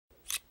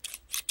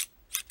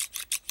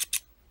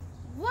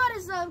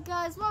up,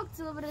 guys? Welcome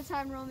to a Little Bit of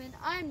Time Roman.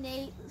 I'm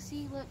Nate.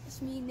 See, look,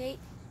 it's me, Nate.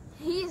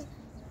 He's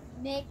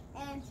Nick,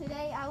 and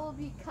today I will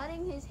be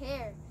cutting his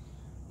hair.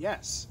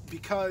 Yes,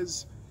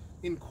 because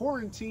in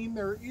quarantine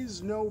there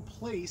is no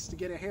place to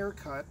get a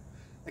haircut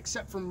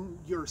except from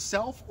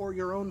yourself or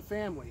your own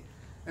family.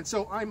 And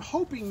so I'm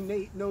hoping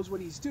Nate knows what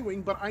he's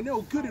doing, but I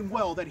know good and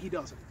well that he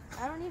doesn't.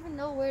 I don't even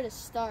know where to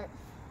start.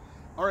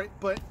 All right,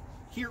 but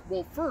here,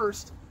 well,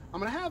 first,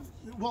 I'm going to have,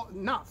 well,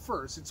 not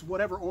first, it's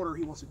whatever order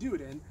he wants to do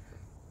it in,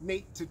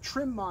 Nate to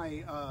trim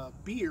my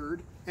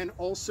beard, and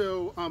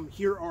also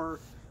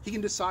he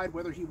can decide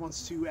whether he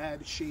wants to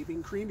add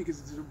shaving cream because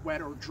it's a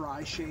wet or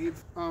dry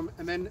shave, and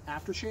then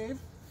aftershave,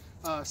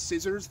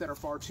 scissors that are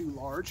far too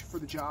large for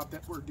the job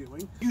that we're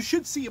doing. You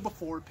should see a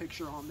before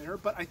picture on there,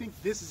 but I think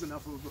this is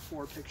enough of a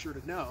before picture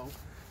to know.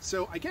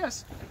 So I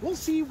guess we'll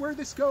see where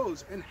this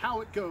goes and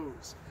how it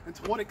goes, and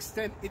to what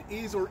extent it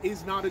is or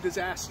is not a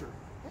disaster.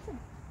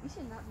 You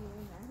should not be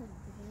doing that.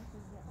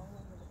 All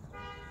over the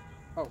place.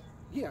 Oh,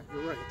 yeah,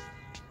 you're right.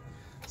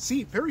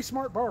 See, very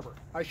smart barber.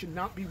 I should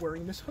not be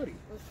wearing this hoodie.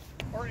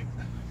 All right.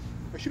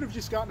 I should have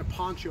just gotten a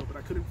poncho, but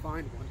I couldn't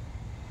find one.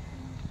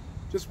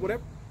 Just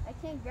whatever. I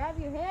can't grab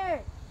your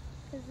hair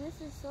because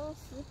this is so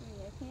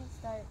slippery. I can't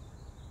start.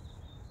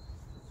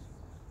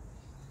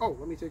 Oh,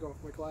 let me take off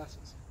my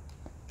glasses.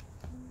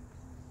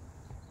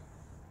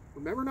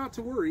 Remember not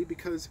to worry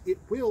because it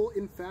will,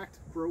 in fact,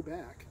 grow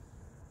back.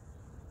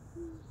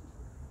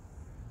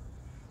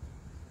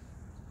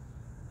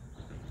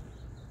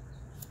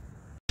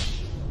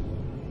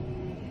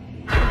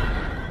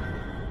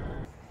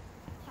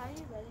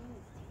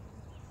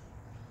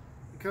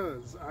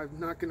 Because I'm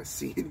not going to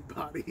see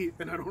anybody,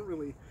 and I don't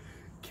really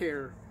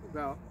care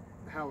about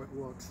how it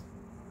looks.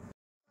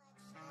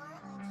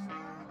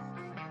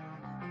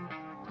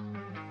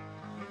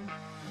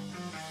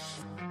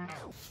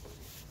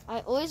 I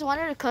always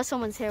wanted to cut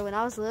someone's hair. When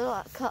I was little,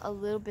 I cut a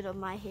little bit of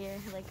my hair,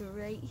 like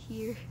right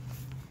here.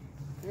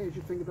 Hey, you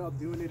should think about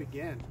doing it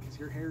again, because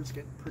your hair's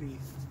getting pretty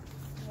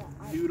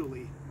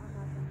noodly.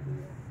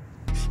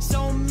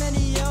 So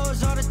many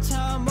L's all the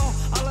time,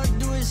 oh, all I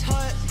do is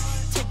hut.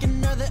 Take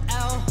another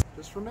L.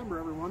 Just remember,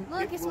 everyone.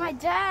 Look, it's my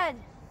dad.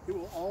 It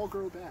will all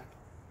grow back.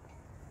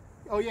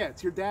 Oh yeah,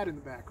 it's your dad in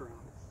the background.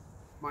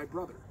 My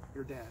brother,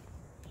 your dad.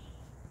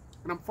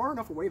 And I'm far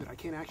enough away that I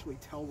can't actually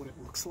tell what it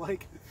looks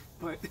like,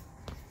 but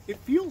it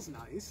feels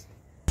nice.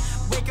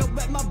 Wake up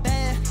at my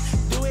bed,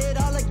 do it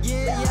all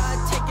again. Yeah, I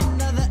take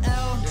another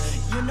L.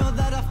 You know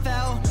that I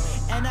fell,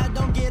 and I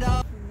don't get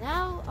up.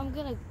 Now I'm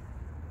gonna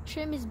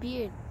trim his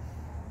beard.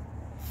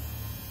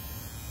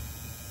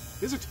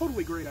 This is a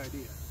totally great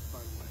idea, by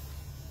the way.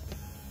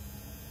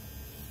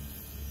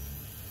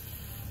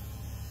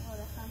 Oh,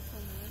 that sounds so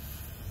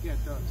nice. Yeah,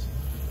 it does.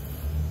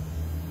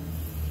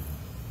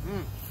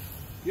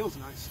 Feels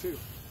nice, too.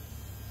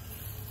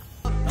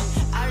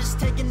 I just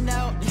take it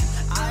out.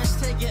 I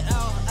just take it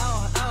out.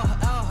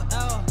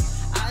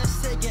 I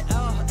just take it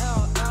out.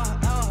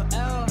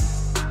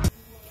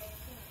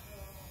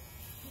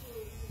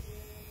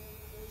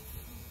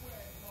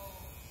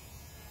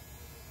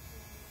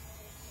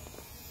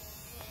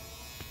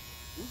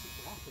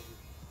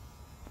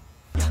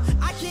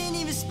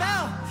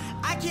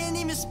 I can't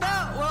even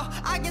spell. Well,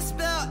 I can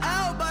spell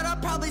out, but I'll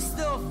probably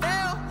still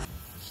fail.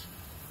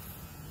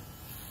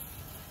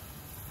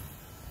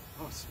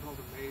 Oh, it smells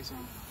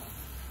amazing.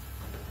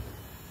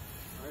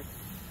 Right?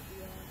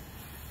 Yeah.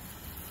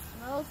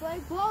 Smells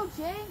like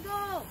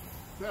Bojangles.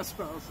 That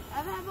smells. I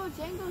haven't had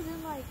Bojangles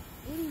in like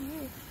 80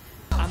 years.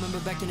 I remember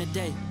back in the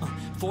day,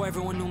 before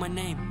everyone knew my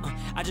name.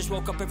 I just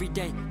woke up every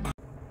day.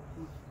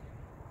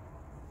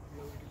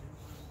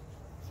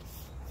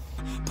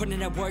 Putting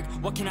in at work,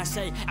 what can I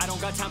say? I don't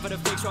got time for the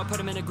fake, so I put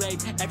them in a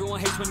grave. Everyone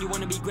hates when you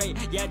want to be great.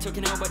 Yeah, I took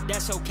an L, but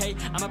that's okay.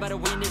 I'm about to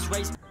win this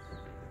race.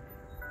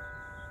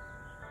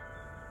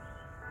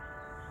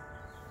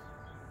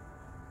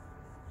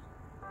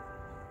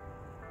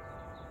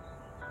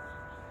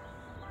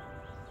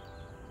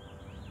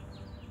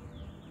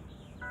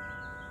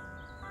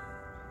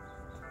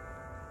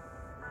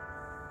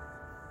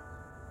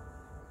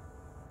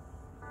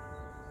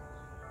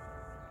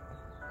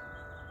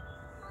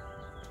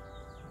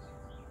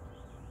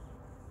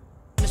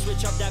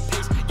 Switch up that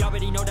pace, y'all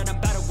already know that I'm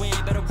about to win,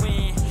 better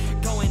win.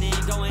 Going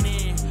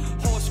in,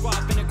 whole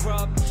squad in the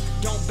grub.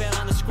 Don't bail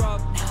on the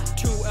scrub,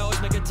 2 L's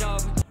make a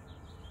dub.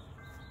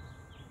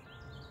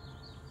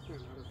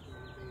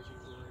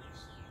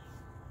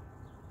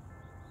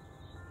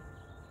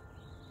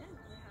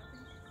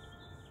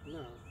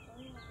 No.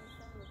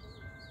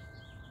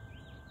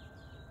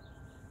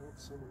 Well,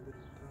 someone didn't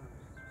die.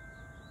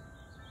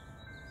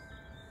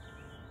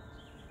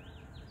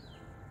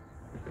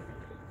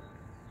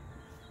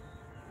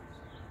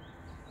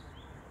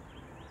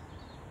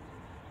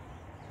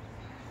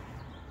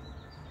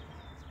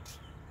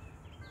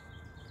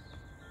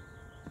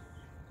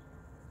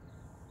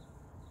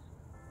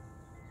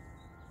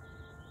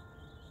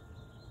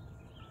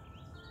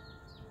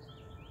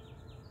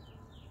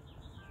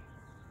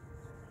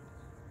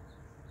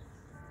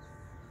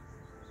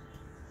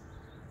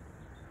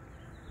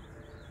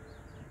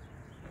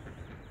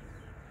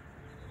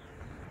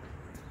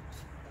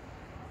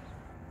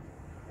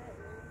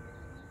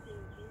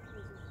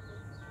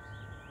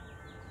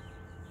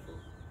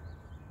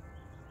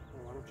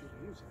 want you to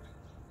use it.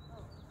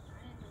 Oh, I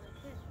didn't know I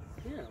could.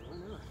 Yeah, why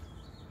not?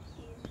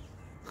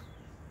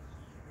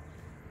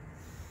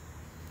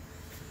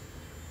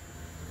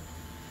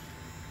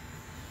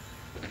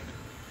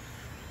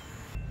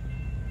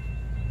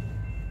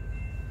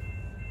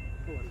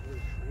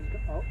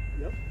 Oh,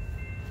 yep.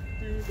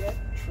 Dude, that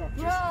truck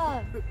just...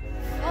 Bruh!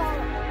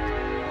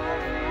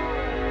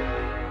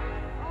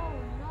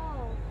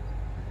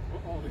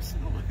 All this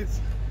noise.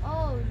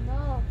 Oh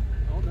no.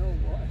 Oh no,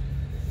 what?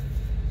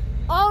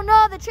 Oh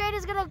no, the train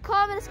is gonna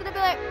come and it's gonna be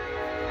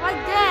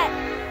like that.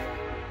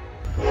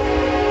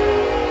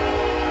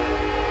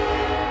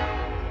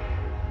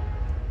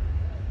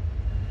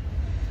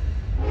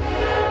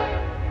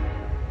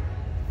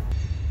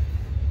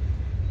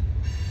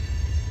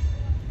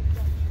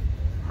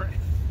 Alright.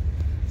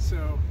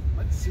 So,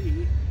 let's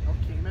see how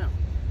it came out.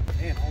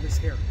 Man, all this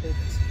hair. Hold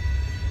this.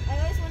 I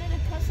always wanted to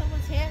cut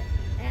someone's hair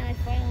and I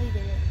finally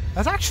did it.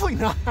 That's actually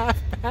not that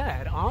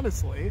bad,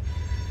 honestly.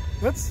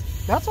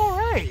 That's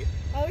alright.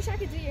 I wish I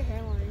could do your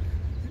hairline.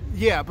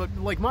 Yeah, but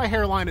like my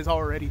hairline is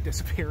already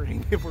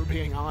disappearing, if we're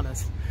being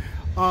honest.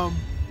 The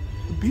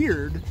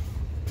beard,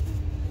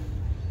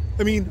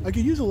 I mean, I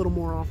could use a little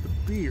more off the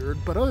beard,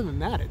 but other than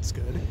that, it's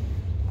good.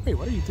 Wait,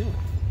 what are you doing?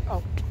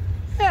 Oh,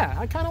 yeah,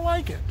 I kind of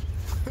like it.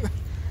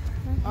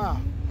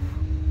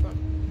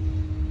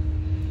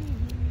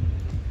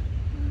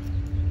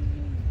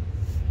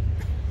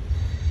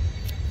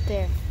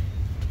 There.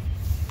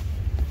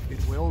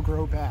 It will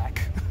grow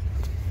back,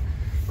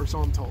 or so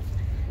I'm told.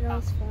 That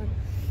was fun.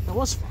 That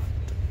was fun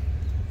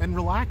and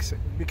relaxing,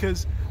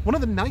 because one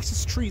of the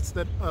nicest treats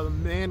that a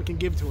man can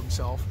give to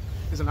himself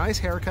is a nice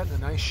haircut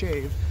and a nice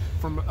shave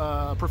from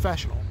a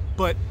professional.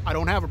 But I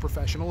don't have a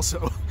professional,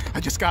 so I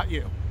just got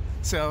you.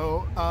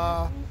 So,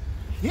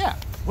 yeah.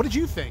 What did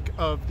you think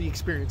of the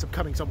experience of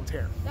cutting someone's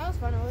hair? That was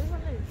fun. I always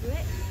wanted to do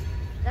it.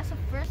 That's the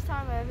first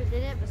time I ever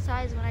did it,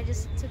 besides when I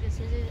just took a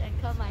scissors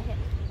and cut my hair,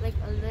 like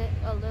a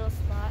little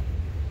spot.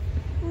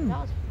 That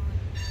was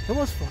fun. It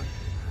was fun.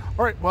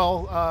 All right,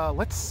 well,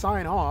 let's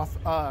sign off.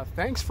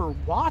 Thanks for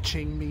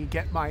watching me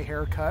get my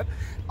hair cut.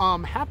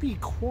 Happy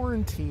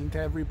quarantine to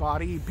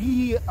everybody.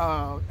 Be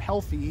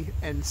healthy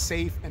and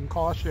safe and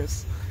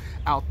cautious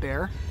out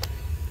there.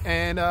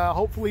 And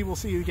hopefully we'll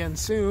see you again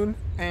soon.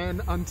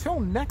 And until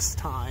next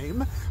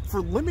time,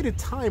 for Limited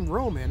Time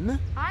Roman...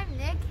 I'm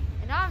Nick,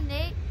 and I'm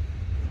Nate.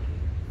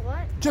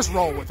 What? Just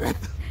roll with it.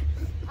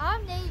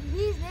 I'm Nate,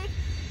 he's Nick.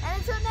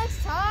 And until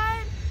next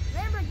time,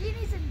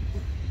 Lamborghinis and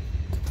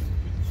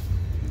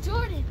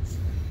Jordans.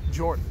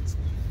 Jordans.